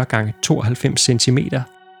 44 x 92 cm,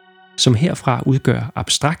 som herfra udgør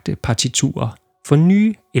abstrakte partiturer for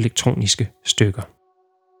nye elektroniske stykker.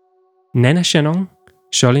 Nanna Schannong,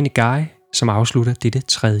 Jaleh Negari, som afslutter dette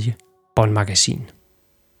 3. Båndmagasin.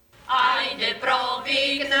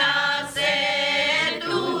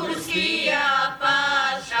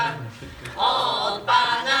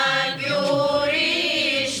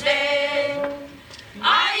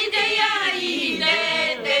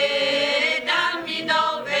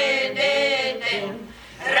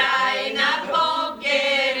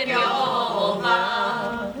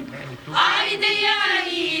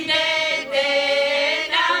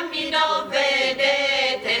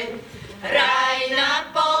 Raina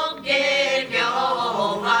Pogel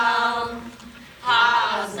Jehova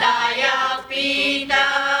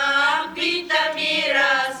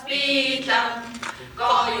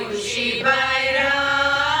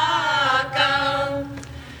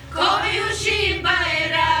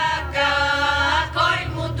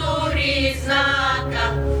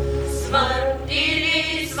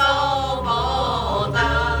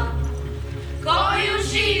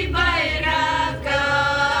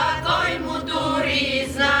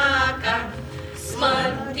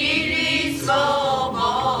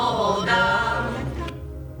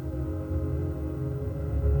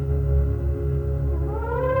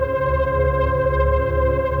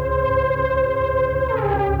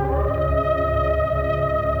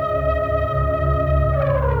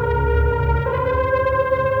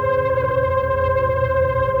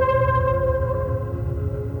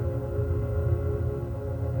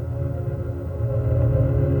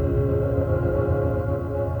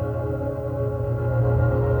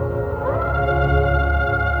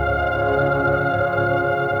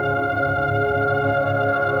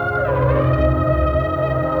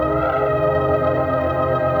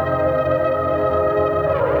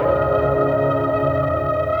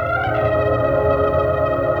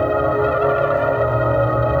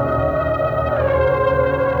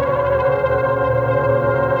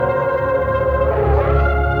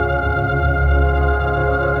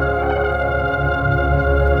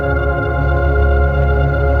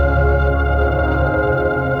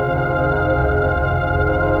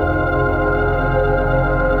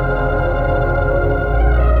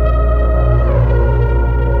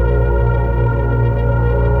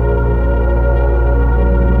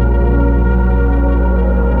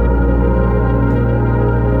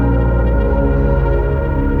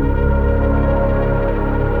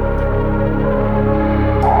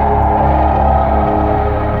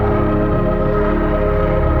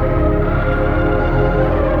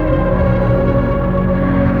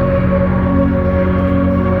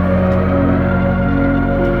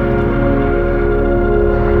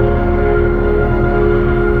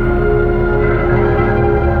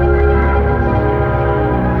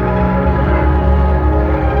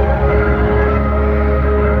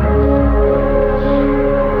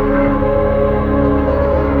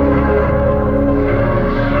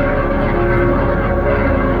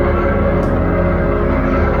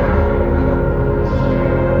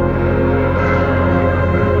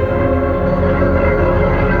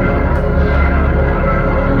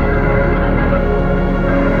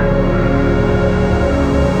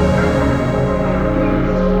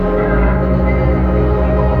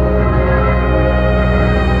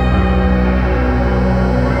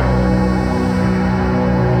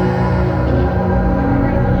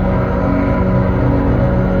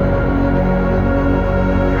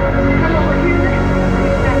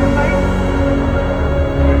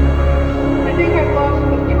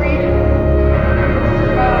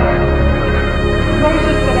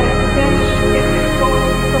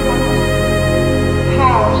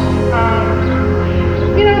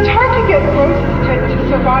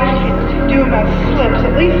works.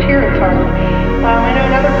 At least here it's hard. I know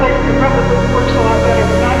in other places it probably works a lot better,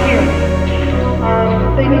 but not here.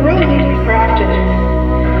 They really need to be grafted.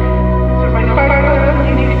 So my fire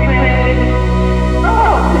really needs to be planted.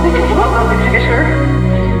 Oh, this is a lovely picture.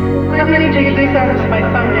 I'm going to take this out as my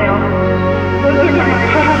thumbnail. Those are my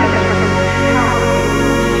comments from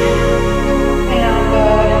and,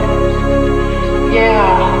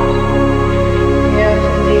 yeah. Yes,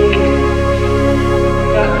 indeed.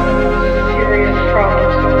 We got some serious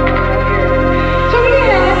problems going on out here. So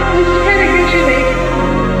anyhow, this is kind of usually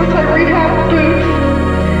once I rehab boots,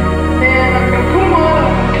 then I'm going to put them on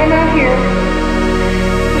and come out here,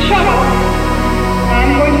 the shovel, and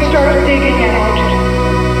I'm going to start digging out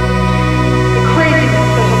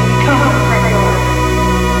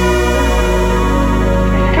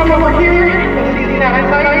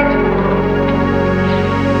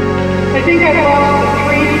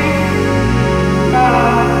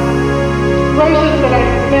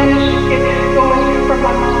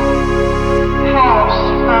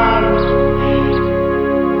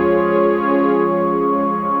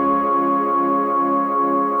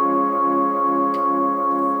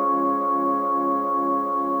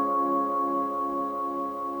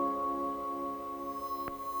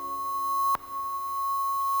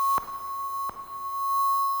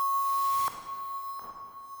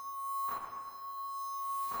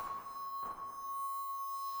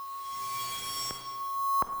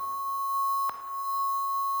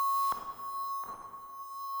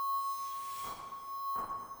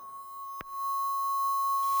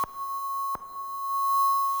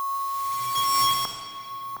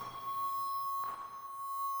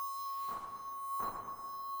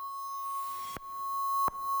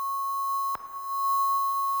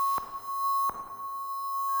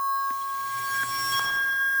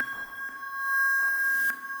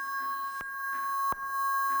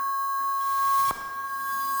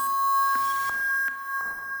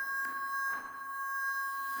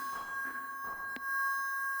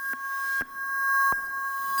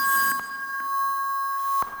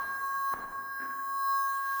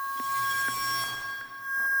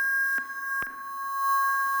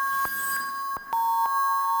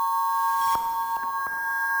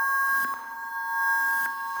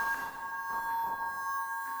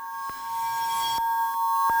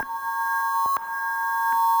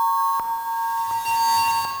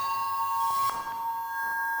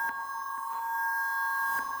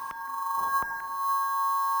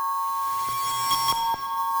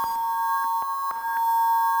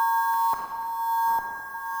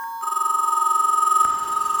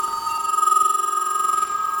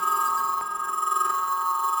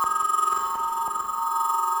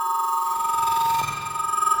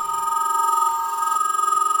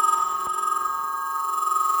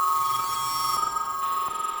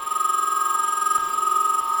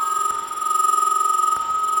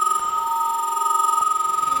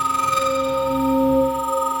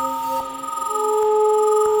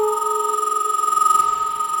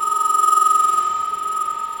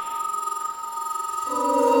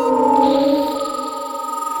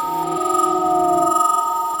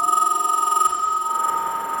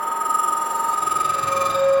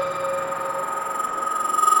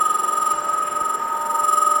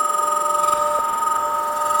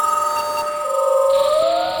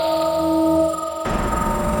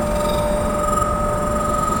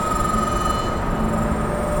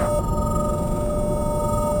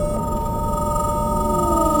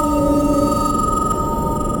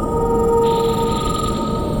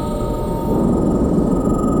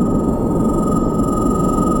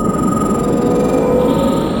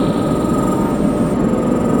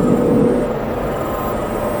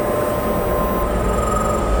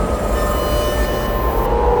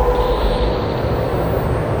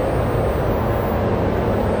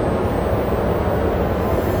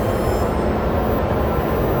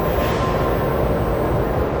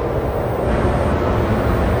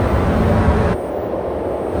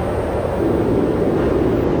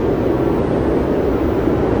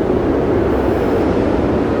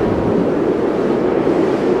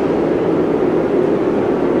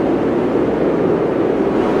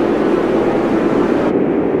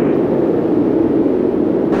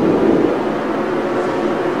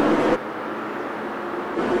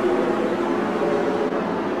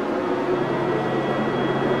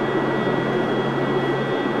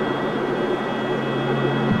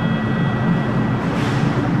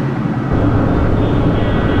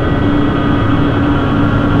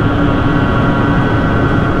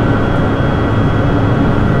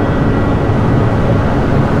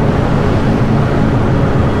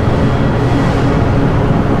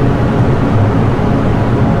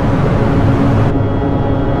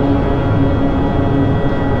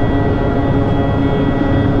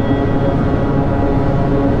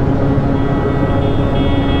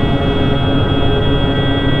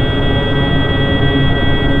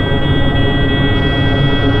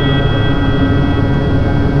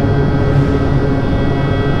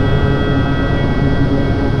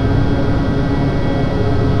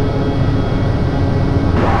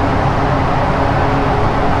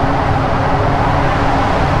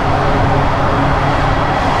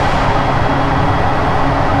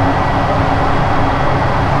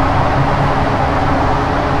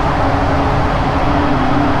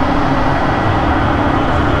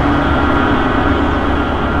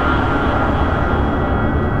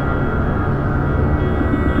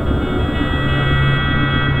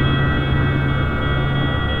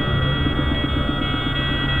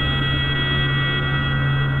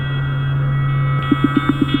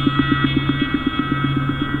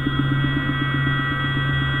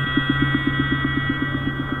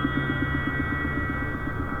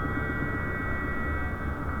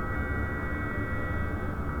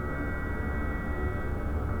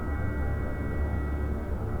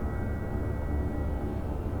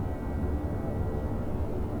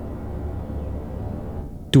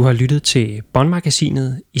Du har lyttet til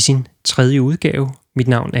Båndmagasinet i sin tredje udgave. Mit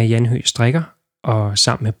navn er Jan Stricker, og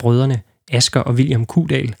sammen med brødrene Asger og William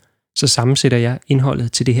Kudahl, så sammensætter jeg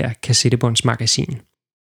indholdet til det her kassettebåndsmagasin.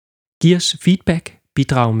 Giv os feedback,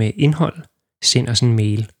 bidrag med indhold, send os en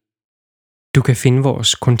mail. Du kan finde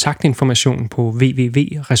vores kontaktinformation på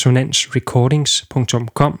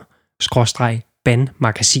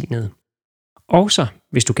www.resonansrecordings.com/bandmagasinet. Også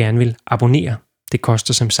hvis du gerne vil abonnere. Det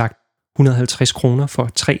koster som sagt 150 kroner for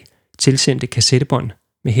 3 tilsendte kassettebånd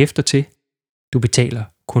med hæfter til. Du betaler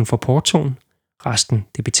kun for portoen, resten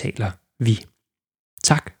det betaler vi.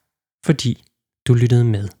 Tak fordi du lyttede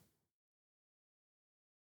med.